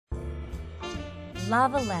La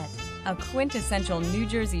Valette, a quintessential New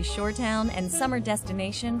Jersey shore town and summer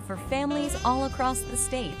destination for families all across the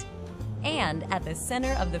state. And at the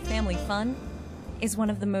center of the family fun is one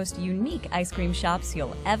of the most unique ice cream shops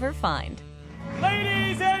you'll ever find.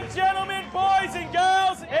 Ladies and gentlemen, boys and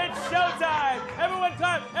girls, it's showtime! Everyone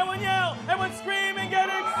clap, everyone yell, everyone scream and get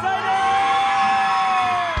excited!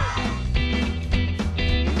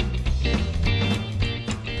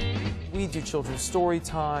 We do children's story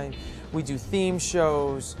time, we do theme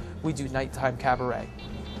shows, we do nighttime cabaret.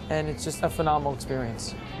 And it's just a phenomenal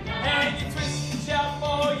experience. And you twist and shout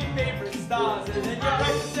for your favorite stars, and then you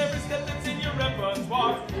practice every step that's in your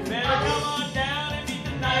repertoire. You better come on down and meet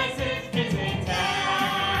the nicest kids in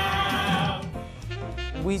town.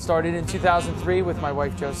 We started in 2003 with my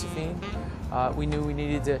wife Josephine. We knew we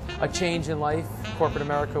needed a change in life. Corporate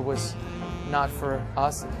America was not for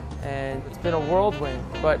us, and it's been a whirlwind,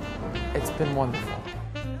 but it's been wonderful.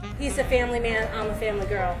 He's a family man, I'm a family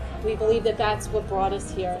girl. We believe that that's what brought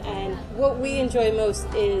us here, and what we enjoy most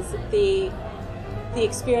is the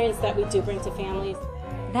experience that we do bring to families.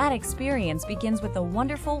 That experience begins with the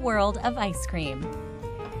wonderful world of ice cream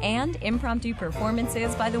and impromptu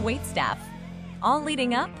performances by the waitstaff, all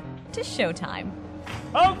leading up to showtime.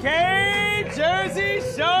 Okay, Jersey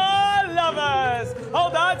Shore lovers,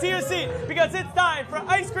 hold on to your seat because it's time for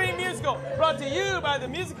Ice Cream Musical, brought to you by the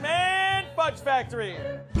Music Man Fudge Factory.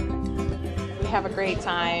 We have a great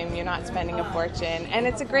time, you're not spending a fortune, and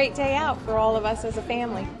it's a great day out for all of us as a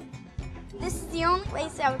family. This is the only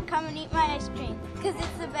place I would come and eat my ice cream because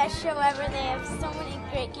it's the best show ever. They have so many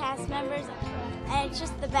great cast members and it's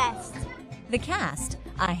just the best. The cast,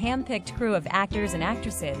 a hand-picked crew of actors and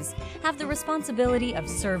actresses, have the responsibility of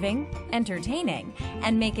serving, entertaining,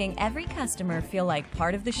 and making every customer feel like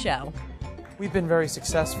part of the show. We've been very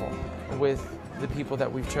successful with the people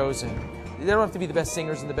that we've chosen. They don't have to be the best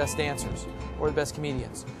singers and the best dancers or the best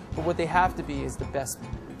comedians, but what they have to be is the best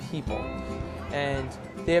people. And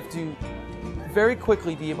they have to very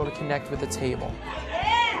quickly be able to connect with the table.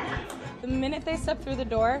 The minute they step through the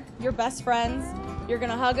door, you're best friends, you're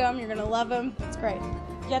gonna hug them, you're gonna love them, it's great.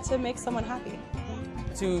 You get to make someone happy.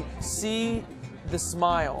 To see the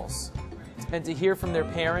smiles and to hear from their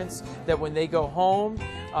parents that when they go home,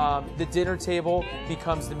 the dinner table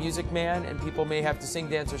becomes the Music Man and people may have to sing,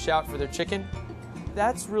 dance, or shout for their chicken.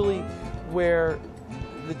 That's really where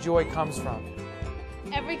the joy comes from.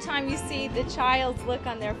 Every time you see the child's look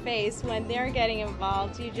on their face when they're getting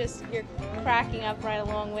involved, you're cracking up right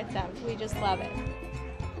along with them. We just love it.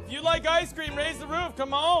 If you like ice cream, raise the roof,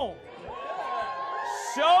 come on.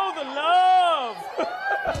 Show the love.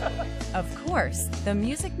 Of course, the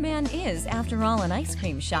Music Man is, after all, an ice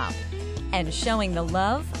cream shop. And showing the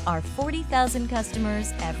love are 40,000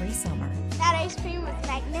 customers every summer. That ice cream was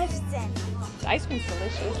magnificent. The ice cream's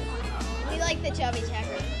delicious. We like the chubby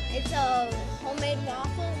checker. It's a homemade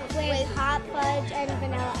waffle with hot fudge and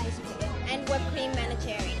vanilla ice cream. And whipped cream and a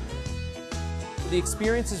cherry. The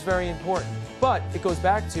experience is very important, but it goes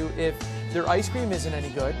back to if their ice cream isn't any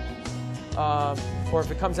good, or if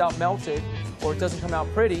it comes out melted, or it doesn't come out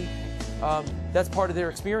pretty, that's part of their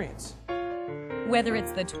experience. Whether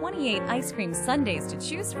it's the 28 ice cream sundaes to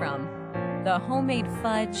choose from, the homemade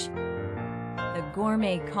fudge, the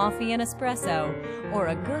gourmet coffee and espresso, or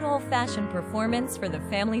a good old-fashioned performance for the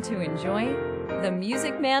family to enjoy, the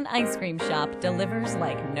Music Man Ice Cream Shop delivers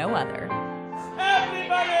like no other.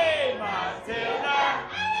 Everybody, Matilda!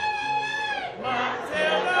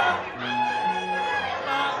 Matilda!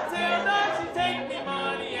 Matilda, she take me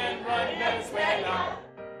money and run Venezuela.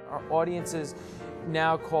 Our audiences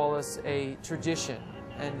now call us a tradition,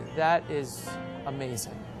 and that is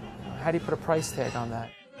amazing. How do you put a price tag on that?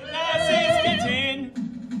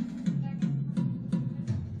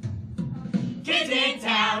 Kids in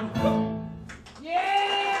town.